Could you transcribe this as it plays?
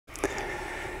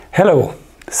Hello.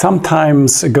 Some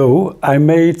times ago I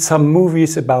made some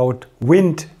movies about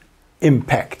wind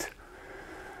impact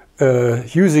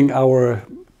using our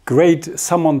great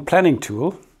SAMMON Planning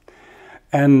tool.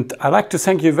 And I'd like to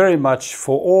thank you very much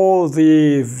for all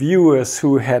the viewers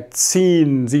who had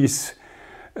seen these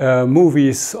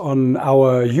movies on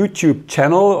our YouTube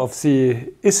channel of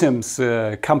the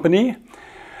ISIMS company.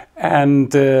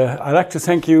 And I'd like to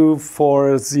thank you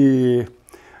for the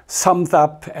thumbs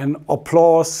up and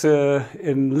applause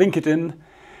in LinkedIn.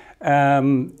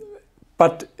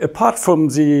 But apart from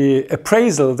the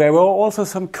appraisal, there were also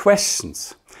some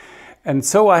questions. And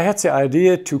so I had the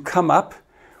idea to come up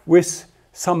with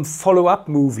some follow-up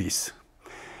movies.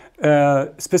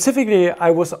 Specifically,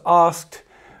 I was asked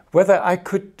whether I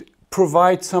could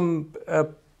provide some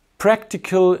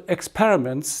practical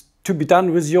experiments to be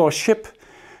done with your ship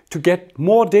to get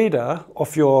more data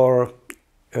of your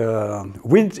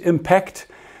wind impact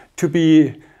to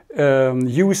be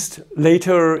used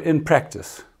later in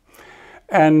practice.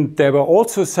 And there were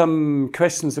also some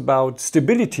questions about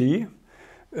stability,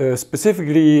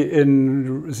 specifically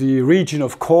in the region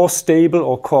of course stable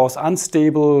or course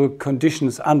unstable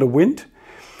conditions under wind.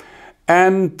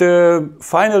 And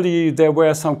finally, there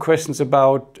were some questions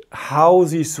about how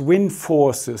these wind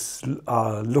forces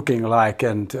are looking like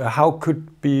and how could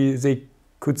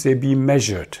they be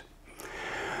measured.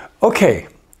 Okay,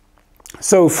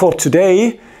 so for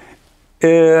today,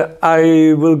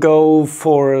 I will go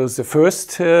for the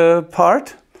first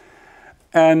part,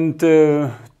 and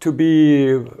to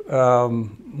be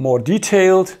more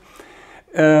detailed,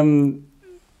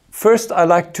 first I'd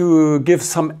like to give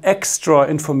some extra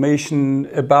information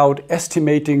about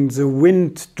estimating the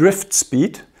wind drift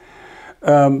speed,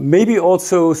 maybe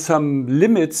also some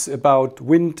limits about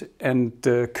wind and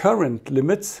current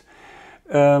limits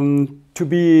to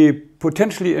be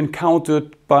potentially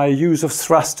encountered by use of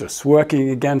thrusters working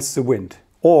against the wind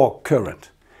or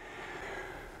current.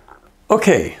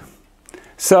 Okay,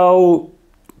 so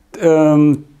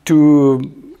to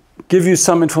give you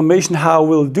some information how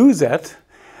we'll do that,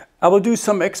 I will do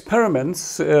some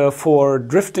experiments for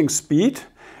drifting speed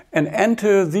and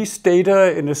enter these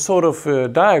data in a sort of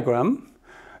diagram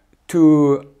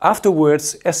to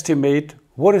afterwards estimate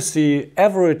what is the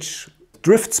average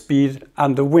drift speed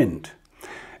under wind.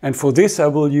 And for this I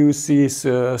will use this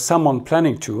SAMMON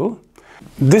Planning tool.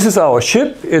 This is our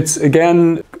ship. It's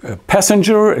again a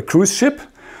passenger, a cruise ship.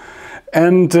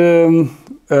 And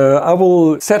I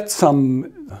will set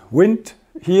some wind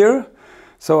here.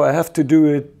 So I have to do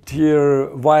it here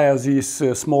via this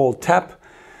small tab.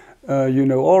 You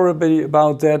know already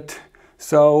about that.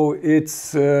 So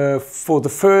it's for the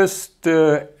first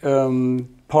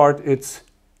part it's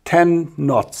 10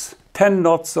 knots. 10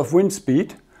 knots of wind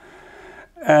speed.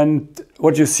 And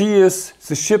what you see is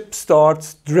the ship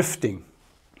starts drifting.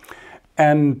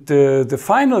 And the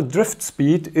final drift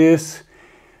speed is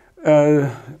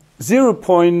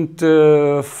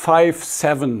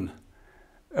 0.57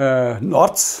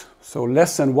 knots, so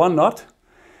less than 1 knot.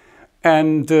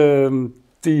 And then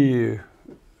we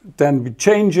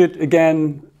change it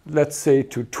again, let's say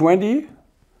to 20.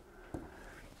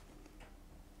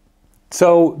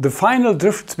 So the final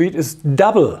drift speed is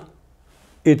double.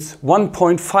 It's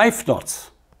 1.5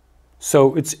 knots.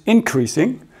 So it's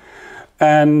increasing.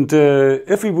 And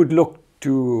if we would look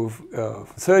to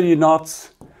 30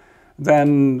 knots,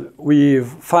 then we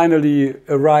finally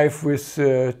arrive with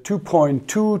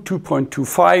 2.2,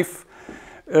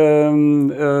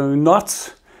 2.25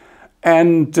 knots.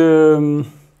 And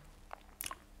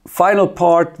final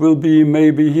part will be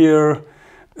maybe here,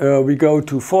 we go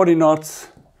to 40 knots.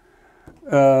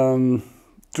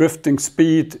 Drifting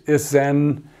speed is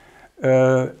then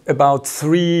about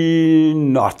 3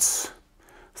 knots.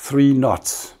 3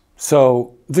 knots.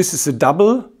 So this is a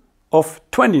double of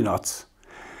 20 knots.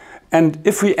 And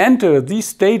if we enter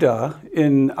these data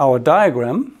in our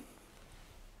diagram,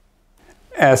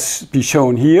 as be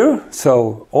shown here,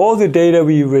 so all the data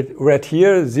we read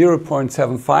here,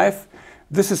 0.75,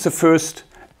 this is the first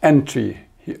entry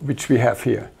which we have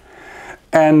here.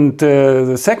 And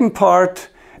the second part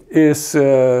is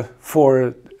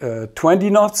for 20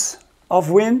 knots of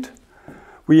wind.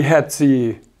 We had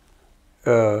the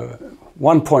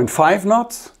 1.5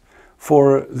 knots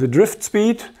for the drift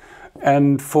speed,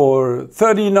 and for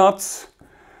 30 knots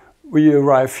we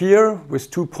arrive here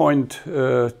with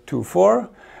 2.24,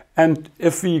 and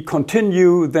if we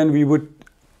continue then we would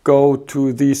go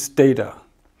to these data.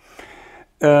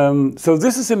 So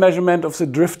this is a measurement of the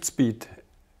drift speed.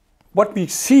 What we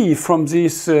see from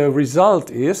this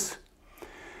result is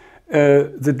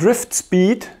the drift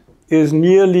speed is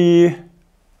nearly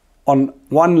on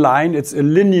one line, it's a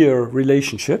linear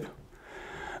relationship.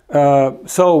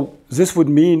 So this would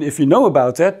mean, if you know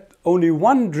about that, only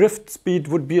one drift speed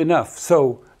would be enough.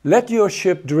 So let your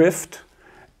ship drift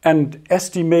and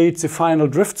estimate the final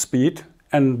drift speed,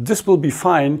 and this will be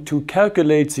fine to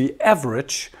calculate the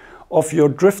average of your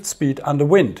drift speed under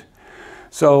wind.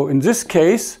 So in this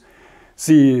case,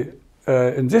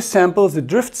 in this sample, the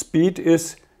drift speed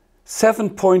is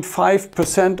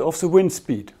 7.5% of the wind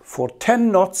speed. For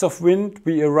 10 knots of wind,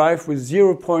 we arrive with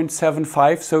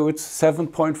 0.75, so it's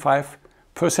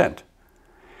 7.5%.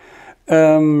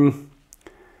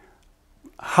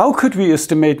 How could we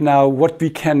estimate now what we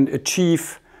can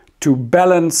achieve to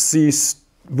balance this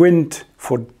wind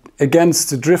against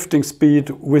the drifting speed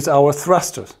with our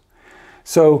thrusters?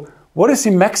 So what is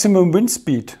the maximum wind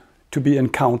speed to be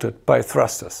encountered by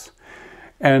thrusters?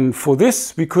 And for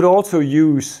this, we could also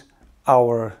use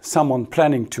our SAMMON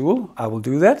Planning tool. I will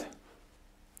do that.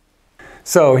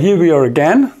 So here we are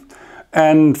again.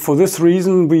 And for this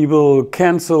reason, we will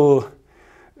cancel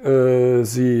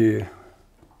the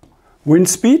wind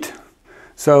speed.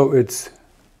 So it's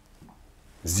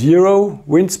 0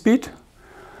 wind speed.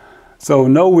 So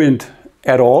no wind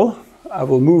at all. I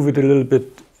will move it a little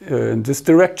bit in this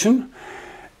direction.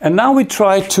 And now we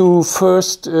try to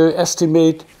first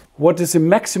estimate what is the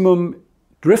maximum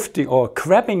drifting or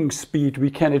crabbing speed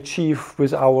we can achieve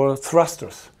with our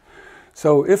thrusters.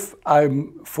 So if I,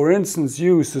 for instance,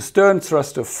 use the stern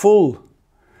thruster full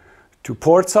to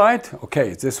port side,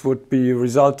 okay, this would be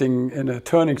resulting in a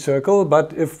turning circle.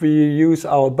 But if we use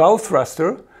our bow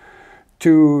thruster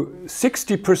to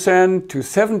 60% to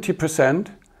 70%,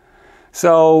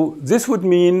 so this would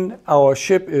mean our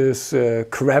ship is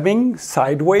crabbing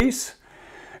sideways,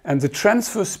 and the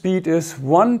transfer speed is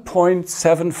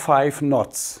 1.75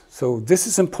 knots. So this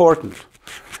is important.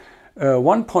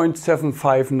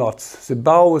 1.75 knots. The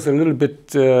bow is a little bit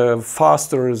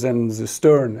faster than the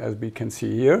stern, as we can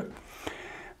see here.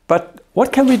 But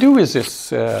what can we do with this?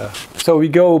 So we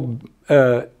go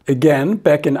again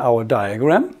back in our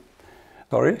diagram.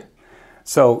 Sorry.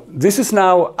 So this is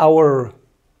now our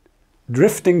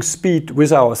drifting speed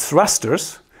with our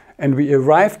thrusters, and we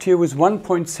arrived here with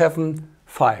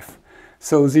 1.75.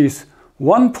 So these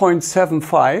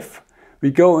 1.75,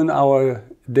 we go in our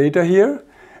data here,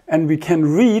 and we can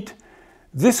read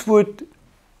this would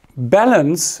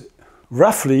balance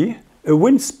roughly a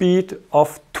wind speed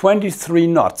of 23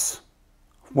 knots.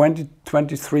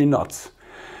 23 knots.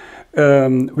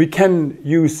 We can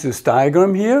use this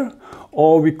diagram here,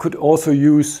 or we could also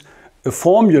use a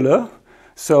formula.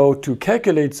 So to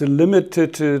calculate the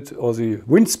limited or the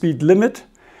wind speed limit,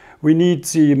 we need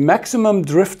the maximum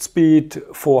drift speed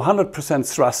for 100%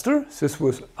 thruster. This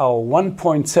was our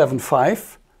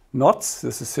 1.75 knots.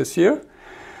 This is this here.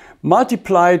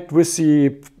 Multiplied with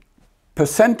the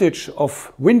percentage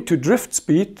of wind to drift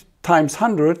speed times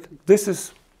 100. This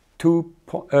is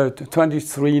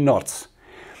 23 knots.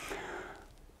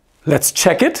 Let's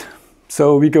check it.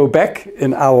 So we go back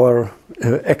in our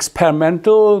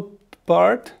experimental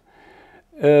part.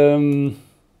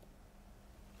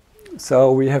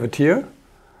 So we have it here.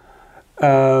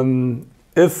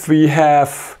 If we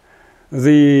have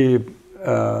the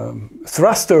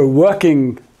thruster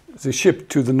working the ship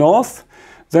to the north,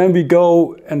 then we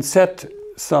go and set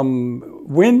some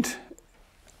wind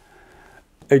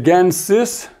against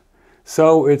this.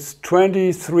 So it's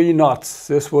 23 knots.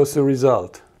 This was the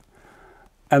result.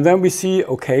 And then we see,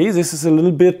 okay, this is a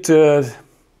little bit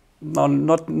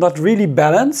not really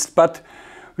balanced, but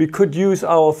we could use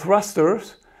our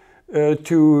thrusters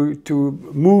to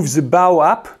move the bow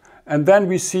up, and then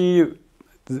we see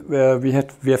we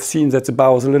have seen that the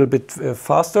bow is a little bit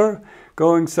faster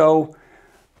going, so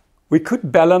we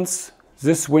could balance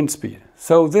this wind speed.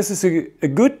 So this is a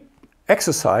good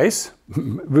exercise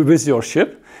with your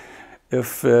ship,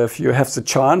 if you have the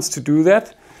chance to do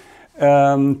that,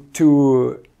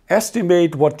 to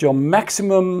estimate what your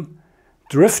maximum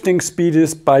drifting speed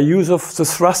is by use of the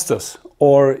thrusters.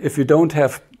 Or if you don't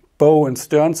have bow and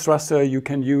stern thruster, you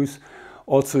can use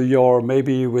also your,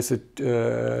 maybe with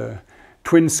a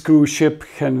twin screw ship,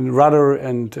 can rudder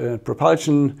and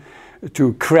propulsion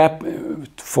to crab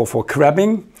for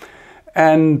crabbing.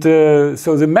 And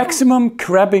so the maximum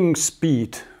crabbing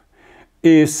speed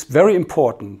is very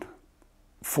important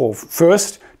for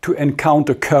first to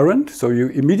encounter current, so you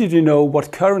immediately know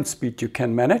what current speed you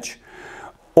can manage,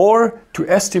 or to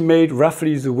estimate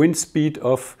roughly the wind speed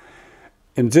of,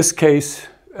 in this case,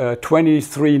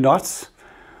 23 knots.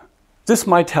 This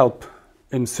might help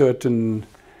in certain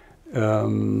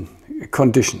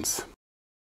conditions.